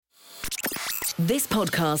This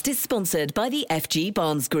podcast is sponsored by the FG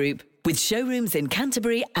Barnes Group, with showrooms in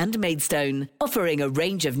Canterbury and Maidstone, offering a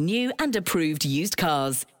range of new and approved used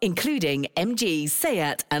cars, including MG,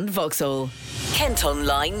 Seat and Vauxhall. Kent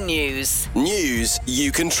Online News. News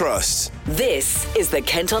you can trust. This is the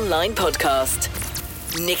Kent Online Podcast.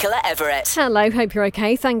 Nicola Everett. Hello, hope you're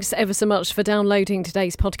okay. Thanks ever so much for downloading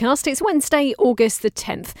today's podcast. It's Wednesday, August the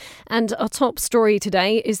 10th, and our top story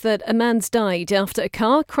today is that a man's died after a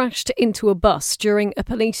car crashed into a bus during a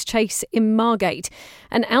police chase in Margate.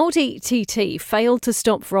 An Audi TT failed to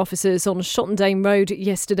stop for officers on Shottendane Road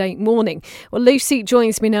yesterday morning. Well, Lucy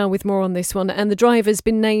joins me now with more on this one, and the driver's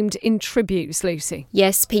been named in tributes, Lucy.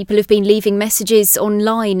 Yes, people have been leaving messages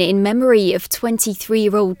online in memory of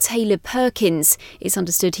 23-year-old Taylor Perkins. It's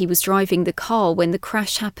understood he was driving the car when the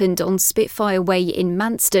crash happened on Spitfire Way in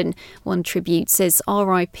Manston. One tribute says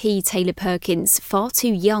R.I.P. Taylor Perkins, far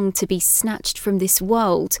too young to be snatched from this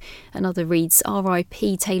world. Another reads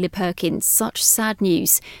R.I.P. Taylor Perkins, such sad news.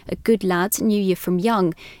 A good lad, knew you from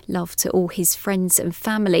young. Love to all his friends and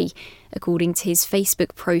family. According to his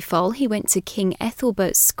Facebook profile, he went to King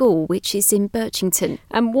Ethelbert School, which is in Birchington.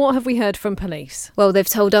 And what have we heard from police? Well, they've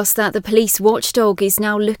told us that the police watchdog is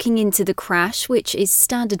now looking into the crash, which is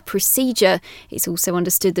standard procedure. It's also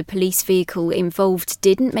understood the police vehicle involved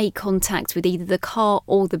didn't make contact with either the car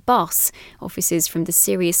or the bus. Officers from the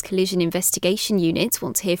Serious Collision Investigation Unit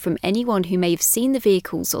want to hear from anyone who may have seen the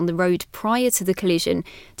vehicles on the road prior to the collision.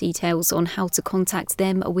 Details on how to contact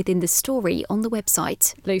them are within the story on the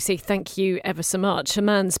website. Lucy, thank you ever so much. A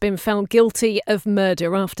man's been found guilty of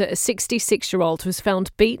murder after a 66-year-old was found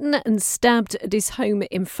beaten and stabbed at his home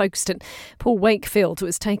in Folkestone. Paul Wakefield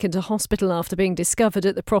was taken to hospital after being discovered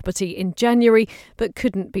at the property in January, but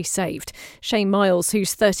couldn't be saved. Shane Miles,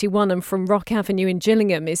 who's 31 and from Rock Avenue in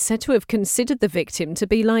Gillingham, is said to have considered the victim to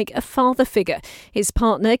be like a father figure. His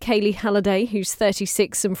partner, Kaylee Halliday, who's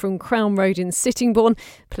 36 and from Crown Road in Sittingbourne,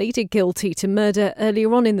 pleaded guilty to murder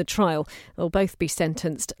earlier on in the trial. They'll both be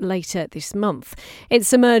sentenced later this month.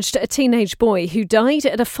 It's emerged a teenage boy who died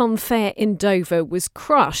at a fun fair in Dover was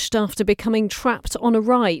crushed after becoming trapped on a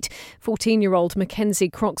ride. 14-year-old Mackenzie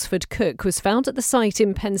Croxford Cook was found at the site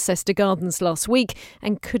in Pencester Gardens last week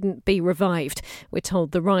and couldn't be revived. We're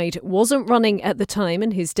told the ride wasn't running at the time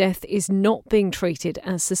and his death is not being treated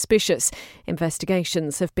as suspicious.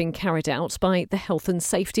 Investigations have been carried out by the Health and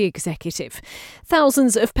Safety Executive.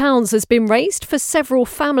 Thousands of pounds has been raised for several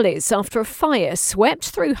families after a fire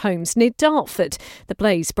swept through homes near Dartford. The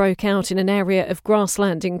blaze broke out in an area of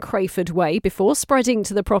grassland in Crayford Way before spreading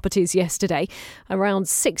to the properties yesterday. Around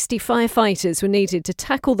 60 firefighters were needed to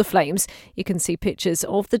tackle the flames. You can see pictures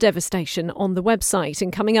of the devastation on the website.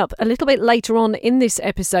 And coming up a little bit later on in this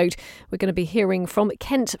episode, we're going to be hearing from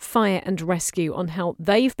Kent Fire and Rescue on how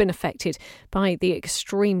they've been affected by the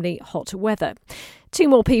extremely hot weather. 2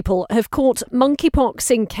 more people have caught monkeypox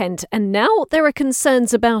in Kent, and now there are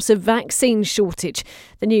concerns about a vaccine shortage.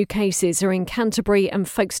 The new cases are in Canterbury and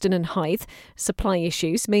Folkestone and Hythe. Supply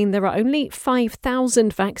issues mean there are only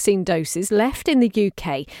 5,000 vaccine doses left in the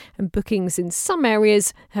UK, and bookings in some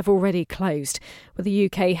areas have already closed. Well, the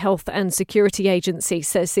UK Health and Security Agency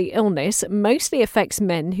says the illness mostly affects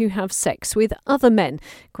men who have sex with other men.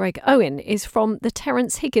 Greg Owen is from the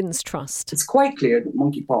Terence Higgins Trust. It's quite clear that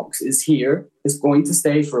monkeypox is here. Is going to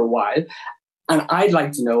stay for a while. And I'd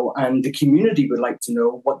like to know, and the community would like to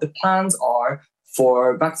know, what the plans are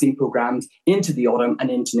for vaccine programmes into the autumn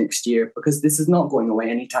and into next year, because this is not going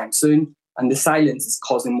away anytime soon. And the silence is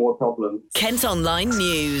causing more problems. Kent Online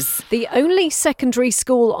News. The only secondary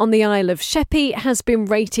school on the Isle of Sheppey has been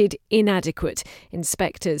rated inadequate.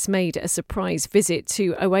 Inspectors made a surprise visit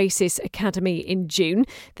to Oasis Academy in June.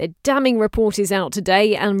 Their damning report is out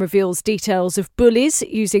today and reveals details of bullies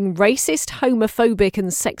using racist, homophobic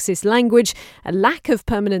and sexist language, a lack of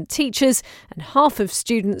permanent teachers, and half of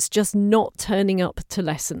students just not turning up to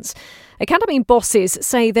lessons. Academy bosses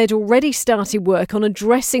say they'd already started work on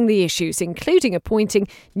addressing the issues, including appointing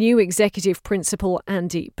new executive principal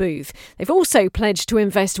Andy Booth. They've also pledged to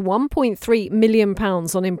invest £1.3 million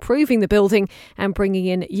on improving the building and bringing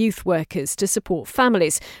in youth workers to support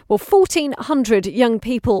families. Well, 1,400 young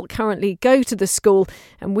people currently go to the school,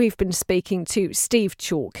 and we've been speaking to Steve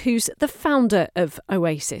Chalk, who's the founder of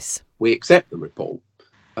Oasis. We accept the report.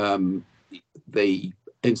 The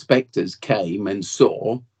inspectors came and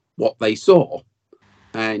saw what they saw,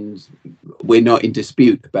 and we're not in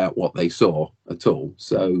dispute about what they saw at all.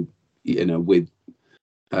 So,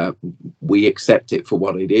 we accept it for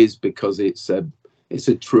what it is, because it's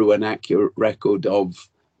a true and accurate record of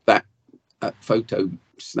that photo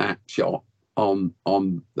snapshot on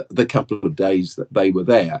the couple of days that they were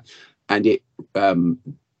there, and it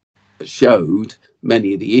showed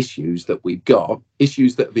many of the issues that we've got,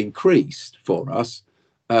 issues that have increased for us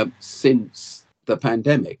since the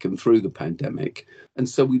pandemic and through the pandemic. And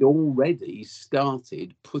so we'd already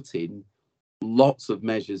started putting lots of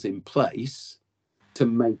measures in place to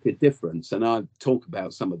make a difference. And I'll talk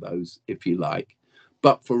about some of those if you like.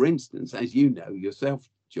 But for instance, as you know yourself,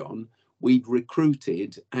 John, we'd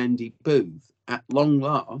recruited Andy Booth. At long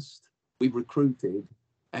last, we recruited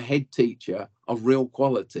a head teacher of real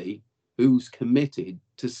quality who's committed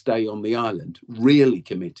to stay on the island, really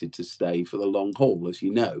committed to stay for the long haul, as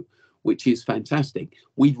you know, which is fantastic.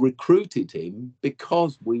 We recruited him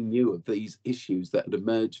because we knew of these issues that had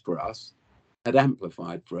emerged for us, had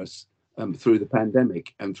amplified for us through the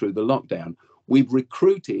pandemic and through the lockdown. We've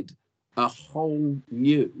recruited a whole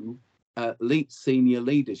new senior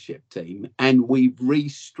leadership team, and we've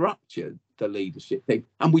restructured the leadership team.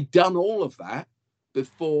 And we've done all of that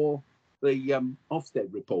before the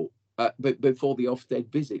Ofsted report, before the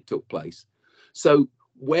Ofsted visit took place. So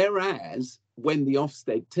whereas when the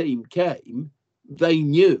Ofsted team came, they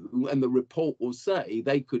knew, and the report will say,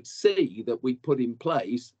 they could see that we put in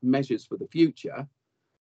place measures for the future,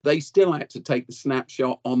 they still had to take the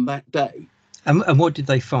snapshot on that day. And what did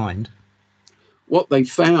they find? What they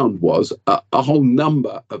found was a whole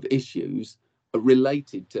number of issues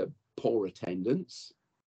related to poor attendance,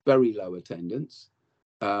 very low attendance,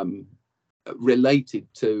 related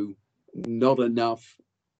to not enough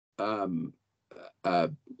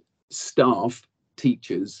staff,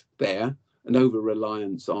 teachers there, an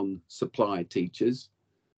over-reliance on supply teachers,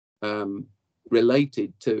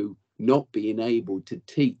 related to not being able to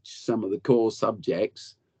teach some of the core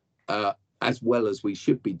subjects as well as we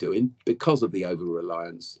should be doing because of the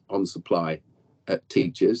over-reliance on supply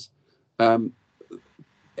teachers,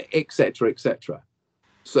 etc., etc.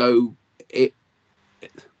 So it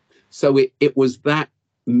was that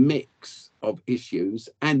mix of issues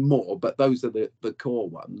and more, but those are the core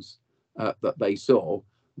ones that they saw.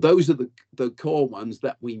 Those are the core ones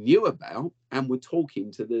that we knew about and were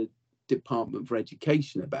talking to the Department for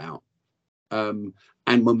Education about,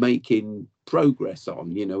 and we're making progress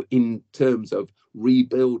on, in terms of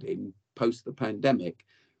rebuilding post the pandemic.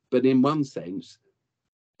 But in one sense,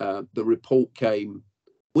 the report came,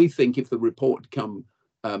 we think if the report had come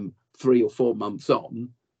 3 or 4 months on,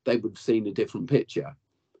 they would have seen a different picture.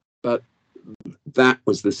 But that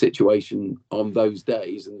was the situation on those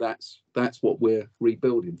days, and that's what we're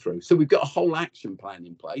rebuilding through. So we've got a whole action plan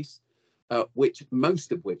in place,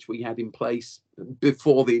 most of which we had in place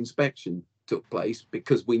before the inspection took place,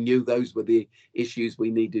 because we knew those were the issues we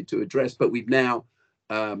needed to address. But we've now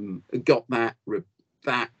got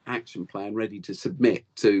that action plan ready to submit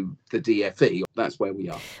to the DfE. That's where we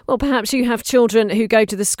are. Well, perhaps you have children who go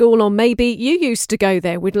to the school, or maybe you used to go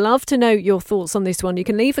there. We'd love to know your thoughts on this one. You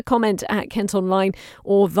can leave a comment at Kent Online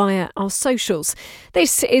or via our socials.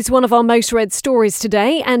 This is one of our most read stories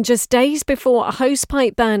today, and just days before a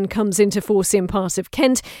hosepipe ban comes into force in part of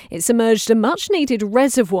Kent, it's emerged a much-needed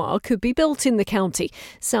reservoir could be built in the county.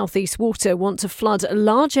 South East Water want to flood a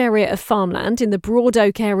large area of farmland in the Broad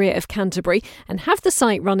Oak area of Canterbury and have the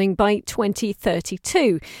site running by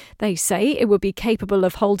 2032. They say it would be capable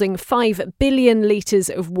of holding 5 billion litres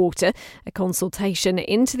of water. A consultation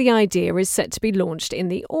into the idea is set to be launched in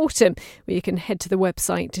the autumn, where you can head to the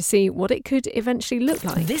website to see what it could eventually look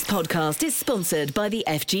like. This podcast is sponsored by the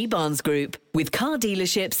FG Barnes Group, with car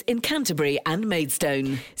dealerships in Canterbury and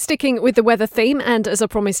Maidstone. Sticking with the weather theme, and as I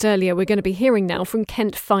promised earlier, we're going to be hearing now from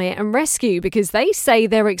Kent Fire and Rescue, because they say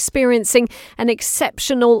they're experiencing an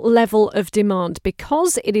exceptional level of demand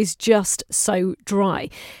because it is just so dry.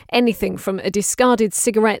 Anything from a discarded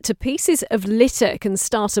cigarette to pieces of litter can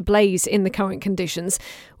start a blaze in the current conditions.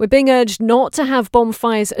 We're being urged not to have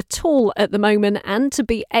bonfires at all at the moment and to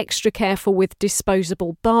be extra careful with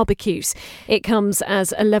disposable barbecues. It comes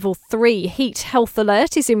as a level 3 heat health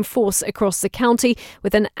alert is in force across the county,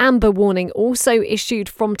 with an amber warning also issued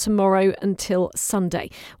from tomorrow until Sunday.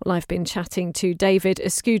 Well, I've been chatting to David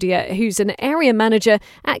Escudia, who's an area manager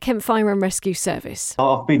at Kent Fire and Rescue Service.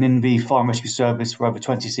 I've been in the fire and rescue service for over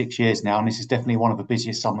 26 years now, and this is definitely one of the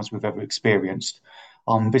busiest summers we've ever experienced.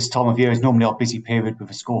 This time of year is normally our busy period with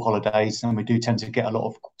the school holidays, and we do tend to get a lot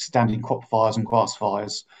of standing crop fires and grass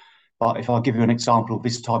fires. But if I give you an example,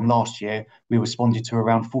 this time last year, we responded to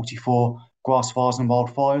around 44 grass fires and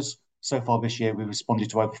wildfires. So far this year, we responded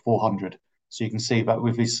to over 400. So you can see that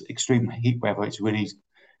with this extreme heat weather, it's really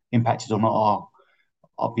impacted on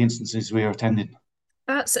the instances we are attending.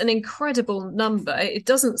 That's an incredible number. It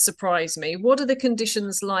doesn't surprise me. What are the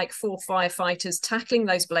conditions like for firefighters tackling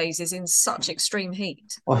those blazes in such extreme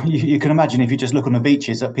heat? Well, you can imagine if you just look on the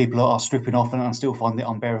beaches that people are stripping off and still find it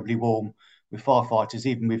unbearably warm. With firefighters,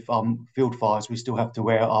 even with field fires, we still have to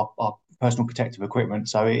wear our personal protective equipment.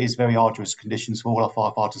 So it is very arduous conditions for all our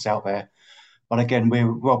firefighters out there. But again,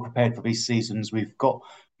 we're well prepared for these seasons. We've got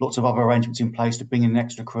lots of other arrangements in place to bring in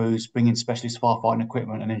extra crews, bring in specialist firefighting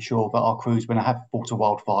equipment, and ensure that our crews, when they have fought a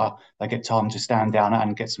wildfire, they get time to stand down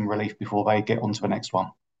and get some relief before they get on to the next one.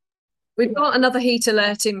 We've got another heat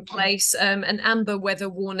alert in place, an amber weather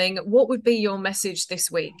warning. What would be your message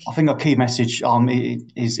this week? I think our key message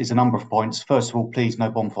is a number of points. First of all, please no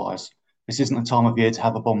bonfires. This isn't the time of year to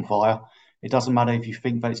have a bonfire. It doesn't matter if you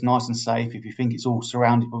think that it's nice and safe, if you think it's all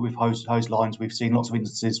surrounded with hose lines. We've seen lots of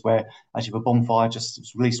instances where actually a bonfire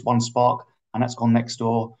just released one spark and that's gone next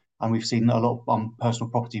door. And we've seen a lot of personal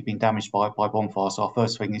property being damaged by bonfires. So our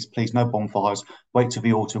first thing is please no bonfires. Wait till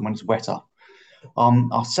the autumn when it's wetter.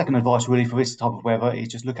 Our second advice really for this type of weather is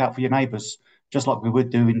just look out for your neighbours. Just like we would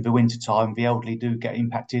do in the winter time, the elderly do get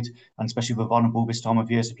impacted, and especially the vulnerable this time of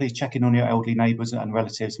year. So please check in on your elderly neighbours and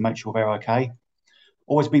relatives to make sure they're okay.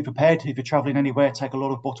 Always be prepared. If you're travelling anywhere, take a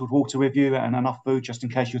lot of bottled water with you and enough food just in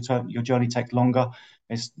case your journey takes longer.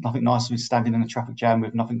 There's nothing nice than standing in a traffic jam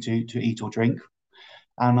with nothing to eat or drink.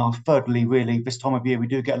 And thirdly, really, this time of year, we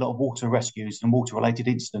do get a lot of water rescues and water-related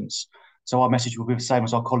incidents. So our message will be the same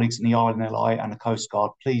as our colleagues in the RNLI and the Coast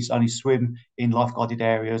Guard. Please only swim in life-guarded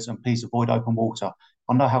areas and please avoid open water.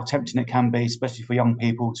 I know how tempting it can be, especially for young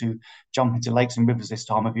people, to jump into lakes and rivers this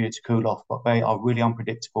time of year to cool off, but they are really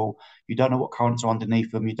unpredictable. You don't know what currents are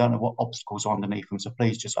underneath them. You don't know what obstacles are underneath them. So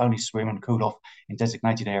please just only swim and cool off in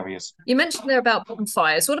designated areas. You mentioned there about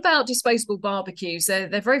bonfires. What about disposable barbecues? They're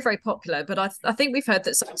very, very popular, but I think we've heard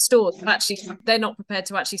that some stores they're not prepared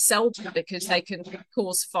to actually sell them because they can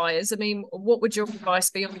cause fires. I mean, what would your advice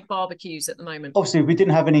be on barbecues at the moment? Obviously, if we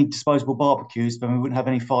didn't have any disposable barbecues, then we wouldn't have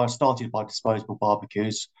any fires started by disposable barbecues.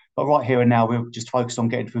 But right here and now, we're just focused on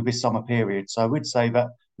getting through this summer period. So I would say that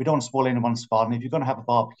we don't want to spoil anyone's fun. If you're going to have a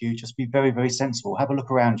barbecue, just be very, very sensible. Have a look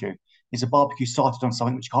around you. Is a barbecue sited on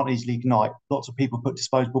something which can't easily ignite? Lots of people put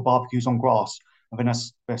disposable barbecues on grass, and then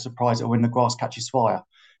they're surprised at when the grass catches fire.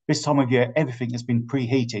 This time of year, everything has been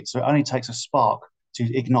preheated, so it only takes a spark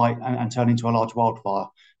to ignite and turn into a large wildfire.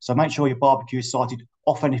 So make sure your barbecue is sited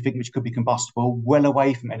off anything which could be combustible, well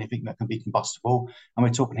away from anything that can be combustible. And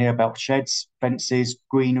we're talking here about sheds, fences,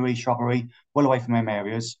 greenery, shrubbery, well away from them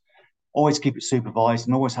areas. Always keep it supervised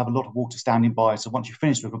and always have a lot of water standing by. So once you've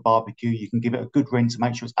finished with a barbecue, you can give it a good rinse to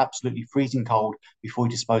make sure it's absolutely freezing cold before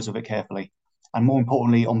you dispose of it carefully. And more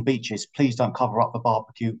importantly, on beaches, please don't cover up the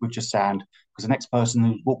barbecue with just sand, because the next person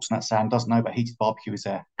who walks on that sand doesn't know that heated barbecue is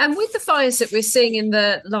there. And with the fires that we're seeing in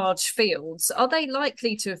the large fields, are they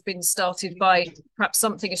likely to have been started by perhaps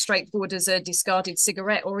something as straightforward as a discarded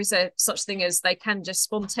cigarette, or is there such thing as they can just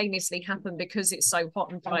spontaneously happen because it's so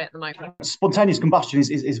hot and dry at the moment? Spontaneous combustion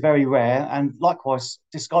is very rare, and likewise,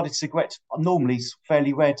 discarded cigarettes are normally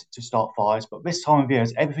fairly rare to start fires, but this time of year,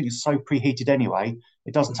 as everything is so preheated anyway,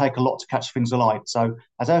 it doesn't take a lot to catch things alight. So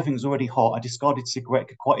as everything's already hot, a discarded cigarette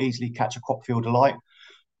could quite easily catch a crop field alight.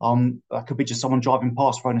 That could be just someone driving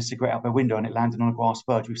past, throwing a cigarette out their window and it landed on a grass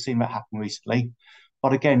verge. We've seen that happen recently.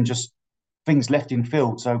 But again, just things left in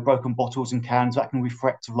fields, so broken bottles and cans, that can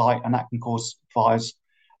reflect light and that can cause fires.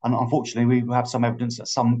 And unfortunately, we have some evidence that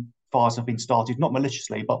some fires have been started, not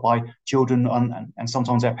maliciously, but by children and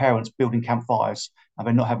sometimes their parents building campfires, and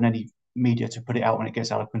they're not having any media to put it out when it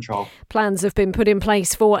gets out of control. Plans have been put in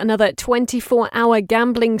place for another 24-hour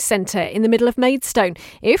gambling centre in the middle of Maidstone.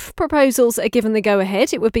 If proposals are given the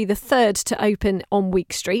go-ahead, it would be the third to open on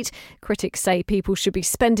Week Street. Critics say people should be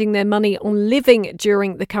spending their money on living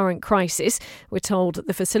during the current crisis. We're told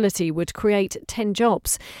the facility would create 10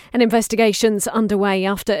 jobs. An investigation's underway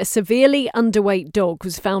after a severely underweight dog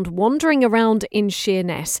was found wandering around in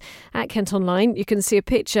Sheerness. At Kent Online, you can see a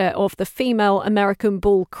picture of the female American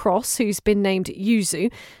Bull Cross, who's been named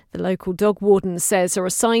Yuzu. The local dog warden says there are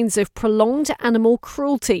signs of prolonged animal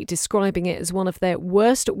cruelty, describing it as one of their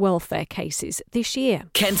worst welfare cases this year.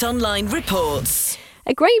 Kent Online reports.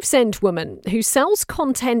 A Gravesend woman who sells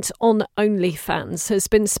content on OnlyFans has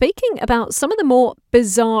been speaking about some of the more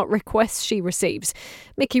bizarre requests she receives.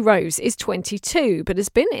 Mickey Rose is 22 but has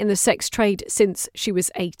been in the sex trade since she was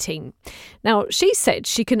 18. Now, she said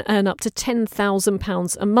she can earn up to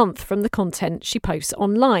 £10,000 a month from the content she posts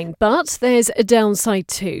online. But there's a downside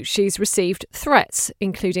too. She's received threats,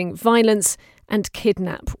 including violence and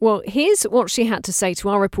kidnap. Well, here's what she had to say to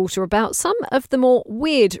our reporter about some of the more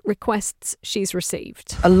weird requests she's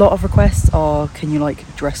received. A lot of requests are, can you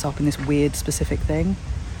dress up in this weird specific thing?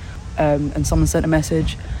 And someone sent a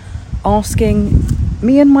message asking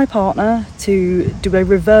me and my partner to do a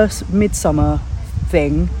reverse Midsummer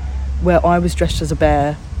thing where I was dressed as a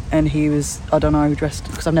bear and he was, I don't know, dressed,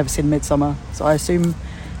 because I've never seen Midsummer, so I assume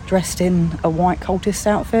dressed in a white cultist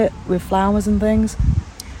outfit with flowers and things.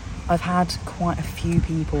 I've had quite a few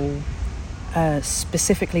people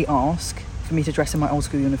specifically ask for me to dress in my old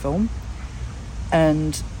school uniform,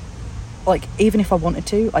 and even if I wanted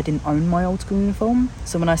to, I didn't own my old school uniform.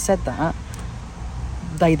 So when I said that,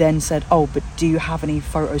 they then said, oh, but do you have any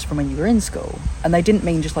photos from when you were in school? And they didn't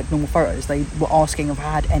mean just normal photos. They were asking if I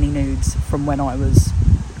had any nudes from when I was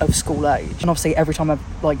of school age. And obviously every time I've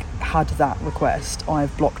had that request,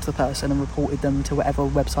 I've blocked the person and reported them to whatever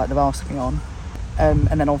website they've asked me on. And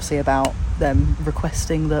then obviously about them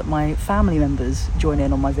requesting that my family members join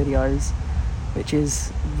in on my videos, which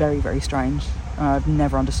is very, very strange. I've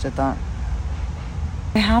never understood that.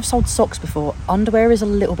 I have sold socks before. Underwear is a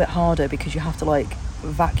little bit harder because you have to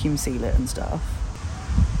vacuum seal it and stuff.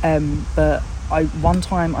 But one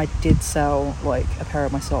time I did sell a pair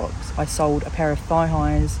of my socks. I sold a pair of thigh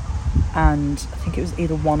highs and I think it was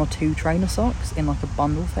either 1 or 2 trainer socks in a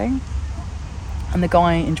bundle thing. And the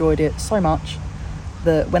guy enjoyed it so much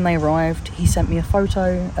that when they arrived, he sent me a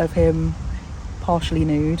photo of him partially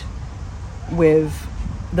nude with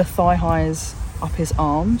the thigh highs up his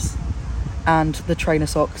arms and the trainer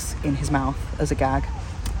socks in his mouth as a gag.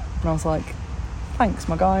 And I was like, thanks,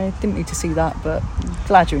 my guy. Didn't need to see that, but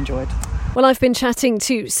glad you enjoyed. Well, I've been chatting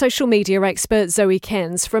to social media expert Zoe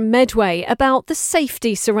Cairns from Medway about the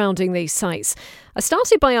safety surrounding these sites. I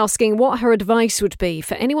started by asking what her advice would be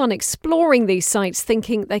for anyone exploring these sites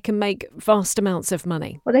thinking they can make vast amounts of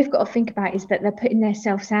money. What they've got to think about is that they're putting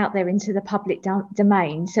themselves out there into the public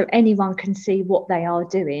domain so anyone can see what they are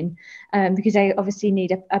doing, because they obviously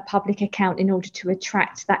need a public account in order to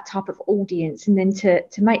attract that type of audience and then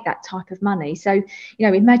to make that type of money. So,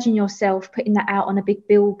 imagine yourself putting that out on a big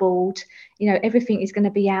billboard. Everything is going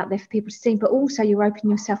to be out there for people to see, but also you're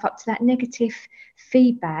opening yourself up to that negative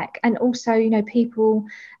feedback, and also people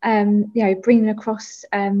bringing across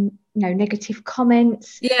negative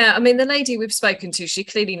comments. Yeah, I mean, the lady we've spoken to, she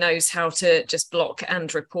clearly knows how to just block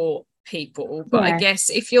and report people, but I guess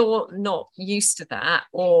if you're not used to that,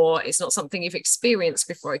 or it's not something you've experienced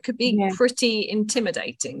before, it could be pretty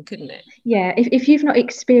intimidating, couldn't it? Yeah, if you've not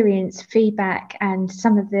experienced feedback and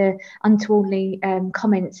some of the untowardly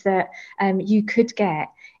comments that you could get,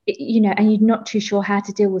 and you're not too sure how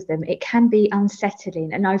to deal with them, it can be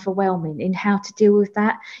unsettling and overwhelming in how to deal with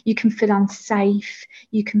that. You can feel unsafe,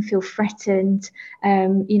 you can feel threatened,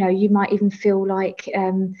 you might even feel like,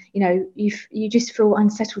 you just feel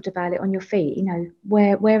unsettled about it on your feet.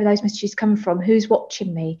 Where are those messages coming from? Who's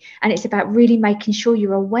watching me? And it's about really making sure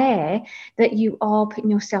you're aware that you are putting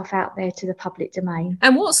yourself out there to the public domain.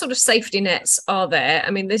 And what sort of safety nets are there? I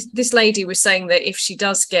mean, this lady was saying that if she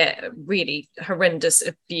does get really horrendous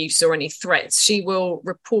abuse or any threats, she will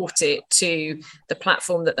report it to the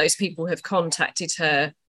platform that those people have contacted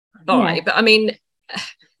her by. But I mean,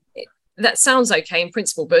 that sounds okay in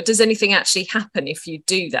principle, but does anything actually happen if you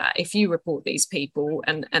do that? If you report these people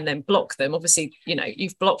and then block them, obviously,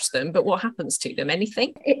 you've blocked them, but what happens to them?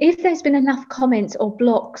 Anything? If there's been enough comments or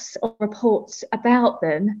blocks or reports about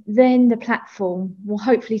them, then the platform will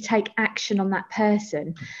hopefully take action on that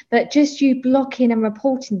person. But just you blocking and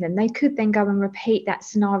reporting them, they could then go and repeat that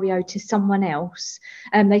scenario to someone else.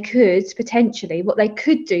 They could potentially, what they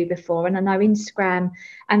could do before, and I know Instagram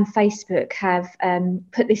and Facebook have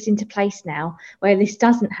put this into place now where this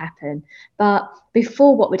doesn't happen, but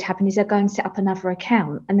before what would happen is they'll go and set up another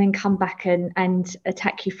account and then come back and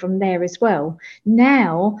attack you from there as well.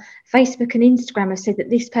 Now Facebook and Instagram have said that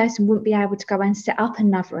this person wouldn't be able to go and set up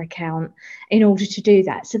another account in order to do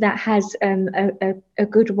that, so that has a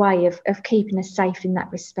good way of keeping us safe in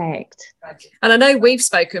that respect. And I know we've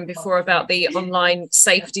spoken before about the online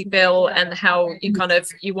safety bill and how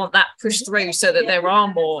you want that pushed through so that there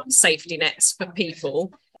are more safety nets for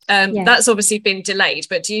people. That's obviously been delayed,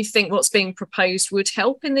 but do you think what's being proposed would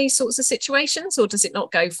help in these sorts of situations, or does it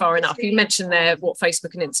not go far enough? You mentioned there what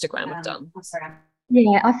Facebook and Instagram have done.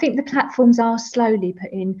 Yeah, I think the platforms are slowly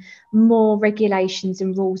putting more regulations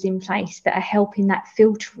and rules in place that are helping that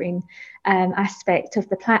filtering aspect of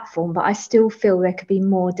the platform, but I still feel there could be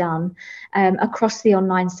more done across the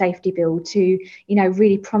online safety bill to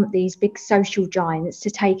really prompt these big social giants to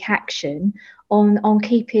take action on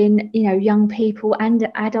keeping, young people and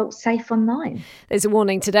adults safe online. There's a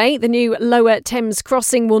warning today. The new Lower Thames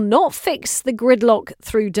crossing will not fix the gridlock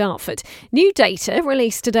through Dartford. New data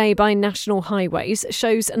released today by National Highways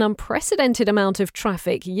shows an unprecedented amount of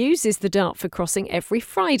traffic uses the Dartford crossing every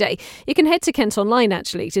Friday. You can head to Kent Online,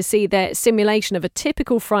 actually, to see their simulation of a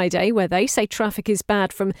typical Friday, where they say traffic is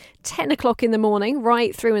bad from 10 o'clock in the morning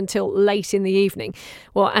right through until late in the evening.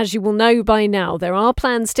 Well, as you will know by now, there are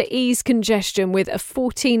plans to ease congestion with a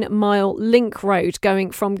 14-mile link road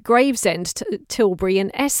going from Gravesend to Tilbury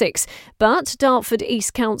in Essex. But Dartford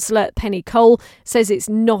East Councillor Penny Cole says it's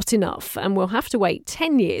not enough and we'll have to wait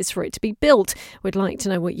 10 years for it to be built. We'd like to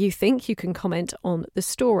know what you think. You can comment on the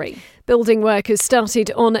story. Building work has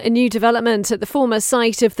started on a new development at the former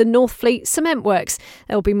site of the Northfleet Cement Works.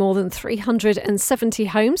 There'll be more than 370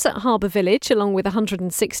 homes at Harbour Village, along with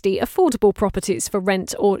 160 affordable properties for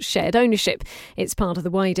rent or shared ownership. It's part of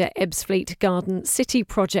the wider Ebbsfleet Garden City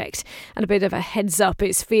project. And a bit of a heads up,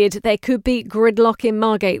 it's feared there could be gridlock in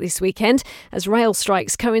Margate this weekend as rail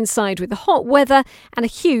strikes coincide with the hot weather and a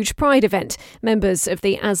huge Pride event. Members of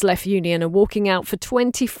the ASLEF union are walking out for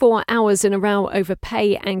 24 hours in a row over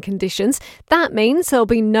pay and conditions. That means there'll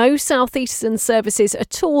be no South Eastern services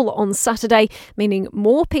at all on Saturday, meaning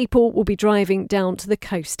more people will be driving down to the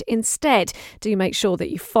coast instead. Do make sure that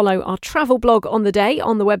you follow our travel blog on the day.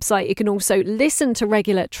 On the website, you can also listen to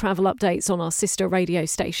regular travel updates on our sister radio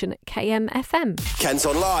station, KMFM. Kent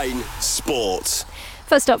Online Sport.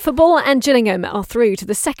 First up, football, and Gillingham are through to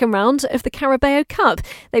the second round of the Carabao Cup.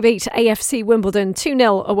 They beat AFC Wimbledon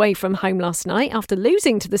 2-0 away from home last night after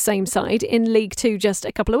losing to the same side in League Two just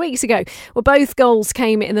a couple of weeks ago. Well, both goals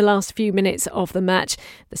came in the last few minutes of the match.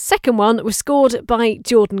 The second one was scored by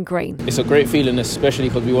Jordan Green. It's a great feeling, especially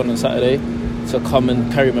because we won on Saturday, to come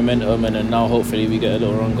and carry momentum, and then now hopefully we get a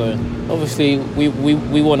little run going. Obviously, we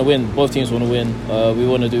want to win. Both teams want to win. We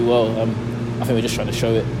want to do well. I think we're just trying to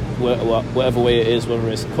show it. Whatever way it is, whether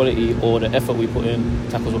it's quality or the effort we put in,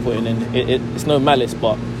 tackles we're putting in, it's no malice,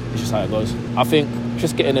 but it's just how it goes. I think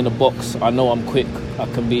just getting in the box, I know I'm quick, I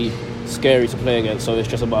can be scary to play against, so it's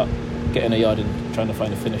just about getting a yard and trying to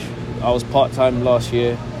find a finish. I was part-time last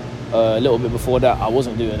year, a little bit before that I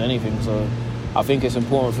wasn't doing anything, so I think it's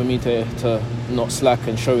important for me to not slack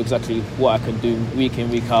and show exactly what I can do week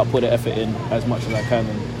in, week out, put the effort in as much as I can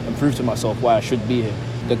and prove to myself why I should be here.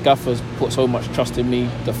 The gaffers put so much trust in me,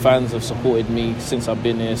 the fans have supported me since I've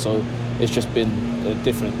been here, so it's just been a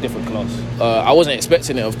different class. I wasn't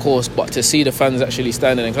expecting it, of course, but to see the fans actually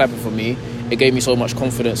standing and clapping for me, it gave me so much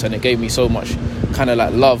confidence and it gave me so much kind of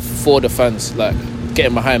like love for the fans, like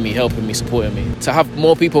getting behind me, helping me, supporting me. To have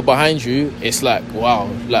more people behind you, it's like, wow,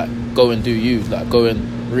 like go and do you, like go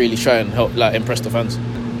and really try and help, like impress the fans.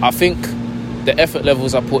 I think the effort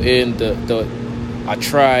levels I put in, I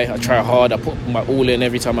try hard, I put my all in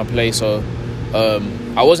every time I play, so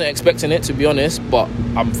I wasn't expecting it, to be honest, but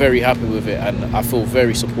I'm very happy with it and I feel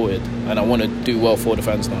very supported and I want to do well for the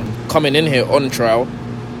fans now. Coming in here on trial,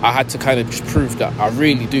 I had to kind of just prove that I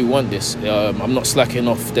really do want this. I'm not slacking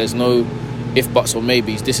off, there's no if, buts or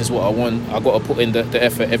maybes. This is what I want. I've got to put in the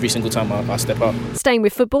effort every single time I step out. Staying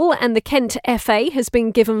with football, and the Kent FA has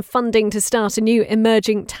been given funding to start a new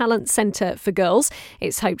emerging talent centre for girls.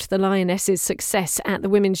 It's hoped the Lionesses' success at the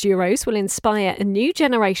Women's Euros will inspire a new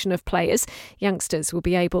generation of players. Youngsters will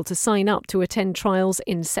be able to sign up to attend trials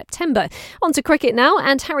in September. On to cricket now,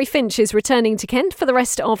 and Harry Finch is returning to Kent for the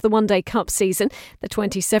rest of the One Day Cup season. The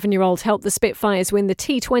 27-year-old helped the Spitfires win the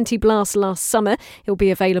T20 Blast last summer. He'll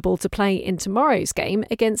be available to play in tomorrow's game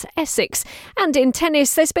against Essex. And in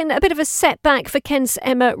tennis, there's been a bit of a setback for Kent's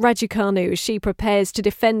Emma Raducanu as she prepares to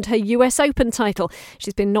defend her US Open title.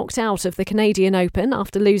 She's been knocked out of the Canadian Open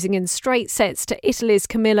after losing in straight sets to Italy's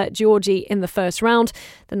Camilla Giorgi in the first round.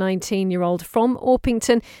 The 19-year-old from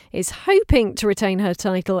Orpington is hoping to retain her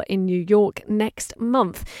title in New York next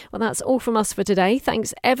month. Well, that's all from us for today.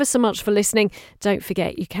 Thanks ever so much for listening. Don't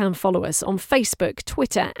forget you can follow us on Facebook,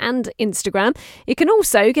 Twitter and Instagram. You can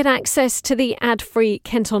also get access to the ad-free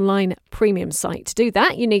Kent Online premium site. To do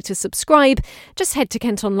that, you need to subscribe. Just head to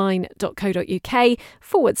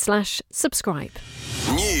kentonline.co.uk/subscribe.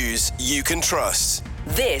 News you can trust.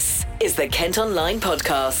 This is the Kent Online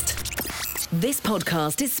Podcast. This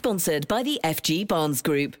podcast is sponsored by the FG Barnes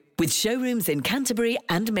Group, with showrooms in Canterbury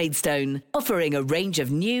and Maidstone, offering a range of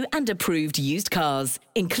new and approved used cars,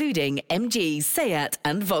 including MG, Seat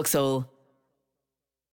and Vauxhall.